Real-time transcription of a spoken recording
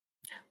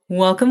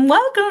Welcome,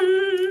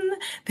 welcome.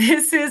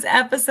 This is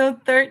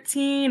episode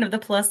 13 of the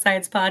Plus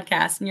Sides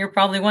podcast. And you're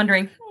probably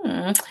wondering,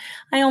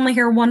 I only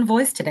hear one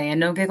voice today and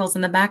no giggles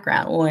in the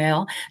background.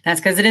 Well, that's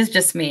because it is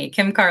just me,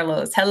 Kim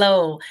Carlos.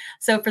 Hello.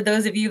 So for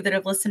those of you that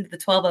have listened to the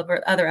 12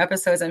 other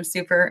episodes, I'm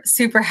super,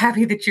 super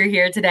happy that you're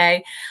here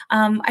today.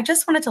 I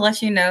just wanted to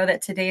let you know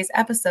that today's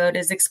episode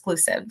is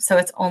exclusive. So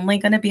it's only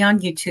going to be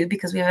on YouTube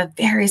because we have a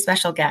very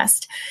special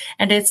guest,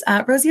 and it's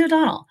Rosie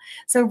O'Donnell.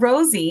 So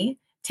Rosie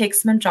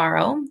takes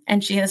Mounjaro,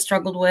 and she has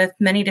struggled with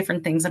many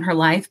different things in her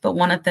life, but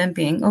one of them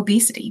being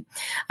obesity.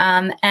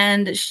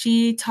 And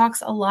she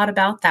talks a lot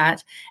about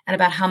that and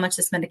about how much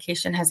this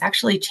medication has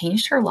actually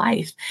changed her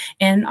life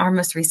in our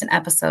most recent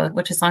episode,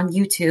 which is on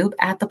YouTube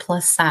at the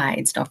Plus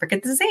Sides. Don't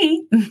forget the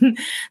Z.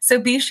 So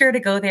be sure to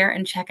go there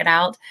and check it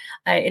out.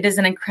 It is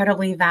an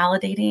incredibly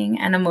validating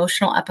and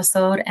emotional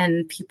episode,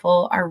 and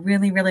people are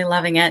really, really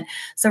loving it.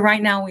 So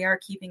right now we are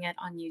keeping it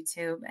on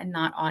YouTube and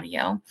not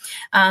audio.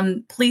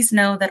 Please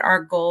know that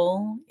our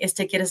goal is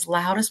to get as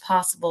loud as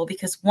possible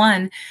because,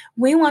 one,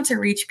 we want to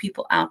reach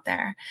people out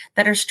there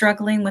that are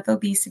struggling with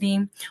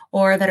obesity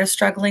or that are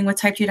struggling with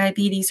type 2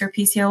 diabetes or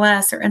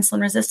PCOS or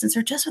insulin resistance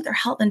or just with their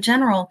health in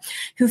general,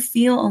 who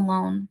feel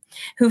alone,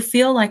 who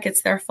feel like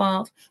it's their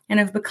fault and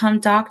have become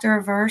doctor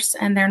averse,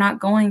 and they're not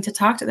going to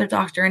talk to their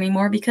doctor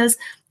anymore because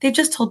they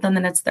just told them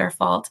that it's their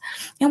fault.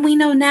 And we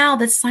know now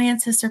that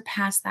science has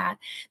surpassed that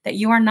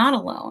you are not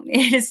alone.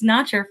 It is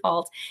not your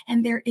fault.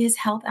 And there is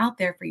help out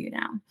there for you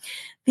now.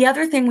 The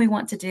other thing we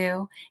want to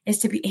do is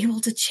to be able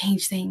to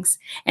change things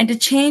and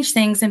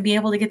be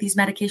able to get these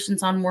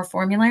medications on more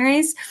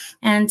formularies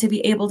and to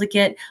be able to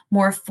get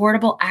more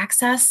affordable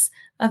access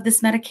of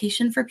this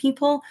medication for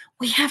people.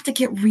 We have to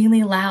get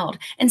really loud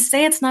and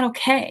say it's not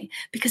okay,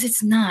 because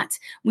it's not.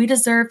 We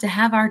deserve to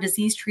have our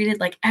disease treated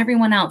like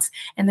everyone else.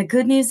 And the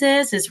good news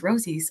is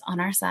Rosie's on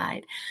our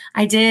side.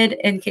 I did,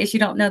 in case you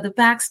don't know the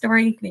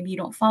backstory, maybe you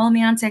don't follow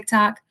me on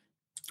TikTok,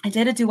 I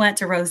did a duet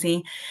to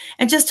Rosie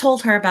and just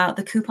told her about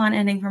the coupon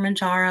ending for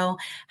Mounjaro,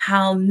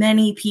 how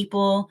many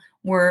people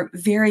were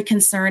very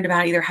concerned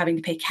about either having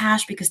to pay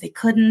cash because they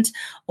couldn't,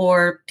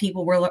 or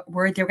people were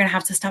worried they were going to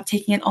have to stop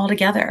taking it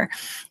altogether.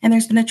 And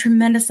there's been a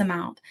tremendous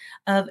amount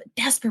of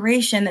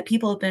desperation that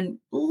people have been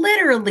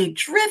literally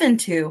driven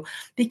to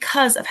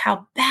because of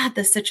how bad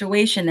the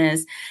situation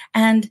is.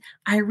 And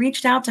I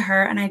reached out to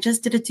her and I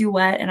just did a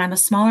duet, and I'm a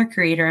smaller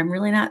creator. I'm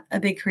really not a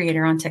big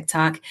creator on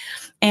TikTok.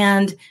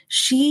 And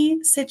she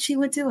said she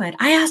would do it.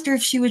 I asked her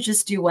if she would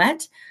just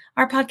duet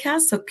our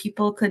podcast so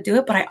people could do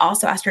it. But I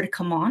also asked her to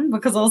come on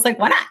because I was like,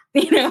 why not?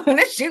 I'm going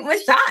to shoot my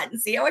shot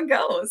and see how it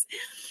goes.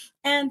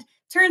 And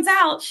turns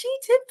out she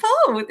did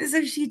both.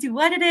 So she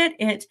duetted it.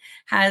 It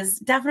has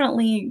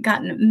definitely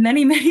gotten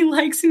many, many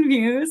likes and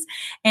views.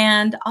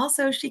 And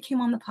also she came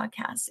on the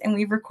podcast and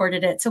we've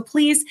recorded it. So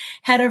please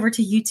head over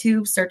to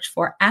YouTube, search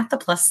for At the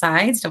Plus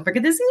Sides. Don't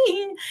forget this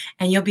me,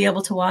 and you'll be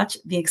able to watch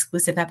the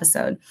exclusive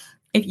episode.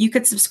 If you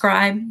could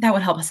subscribe, that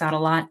would help us out a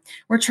lot.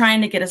 We're trying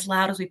to get as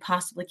loud as we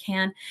possibly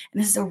can.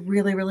 And this is a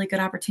really, really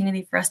good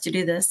opportunity for us to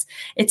do this.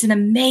 It's an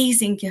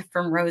amazing gift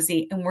from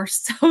Rosie, and we're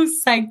so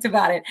psyched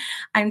about it.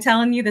 I'm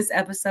telling you, this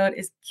episode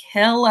is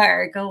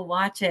killer. Go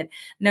watch it.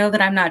 Know that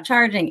I'm not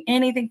charging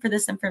anything for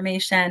this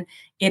information.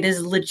 It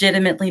is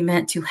legitimately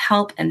meant to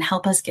help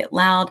us get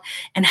loud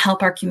and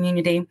help our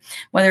community,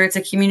 whether it's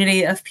a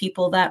community of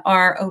people that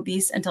are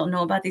obese and don't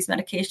know about these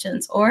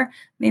medications, or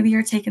maybe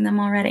you're taking them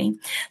already.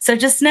 So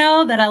just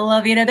know that I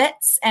love you to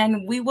bits,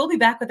 and we will be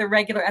back with a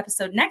regular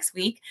episode next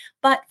week.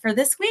 But for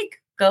this week,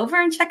 go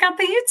over and check out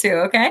the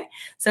YouTube, okay?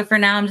 So for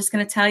now, I'm just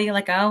going to tell you,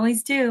 like I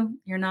always do,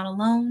 you're not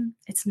alone.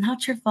 It's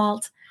not your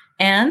fault.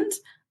 And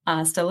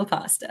hasta la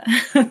pasta.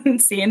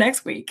 See you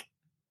next week.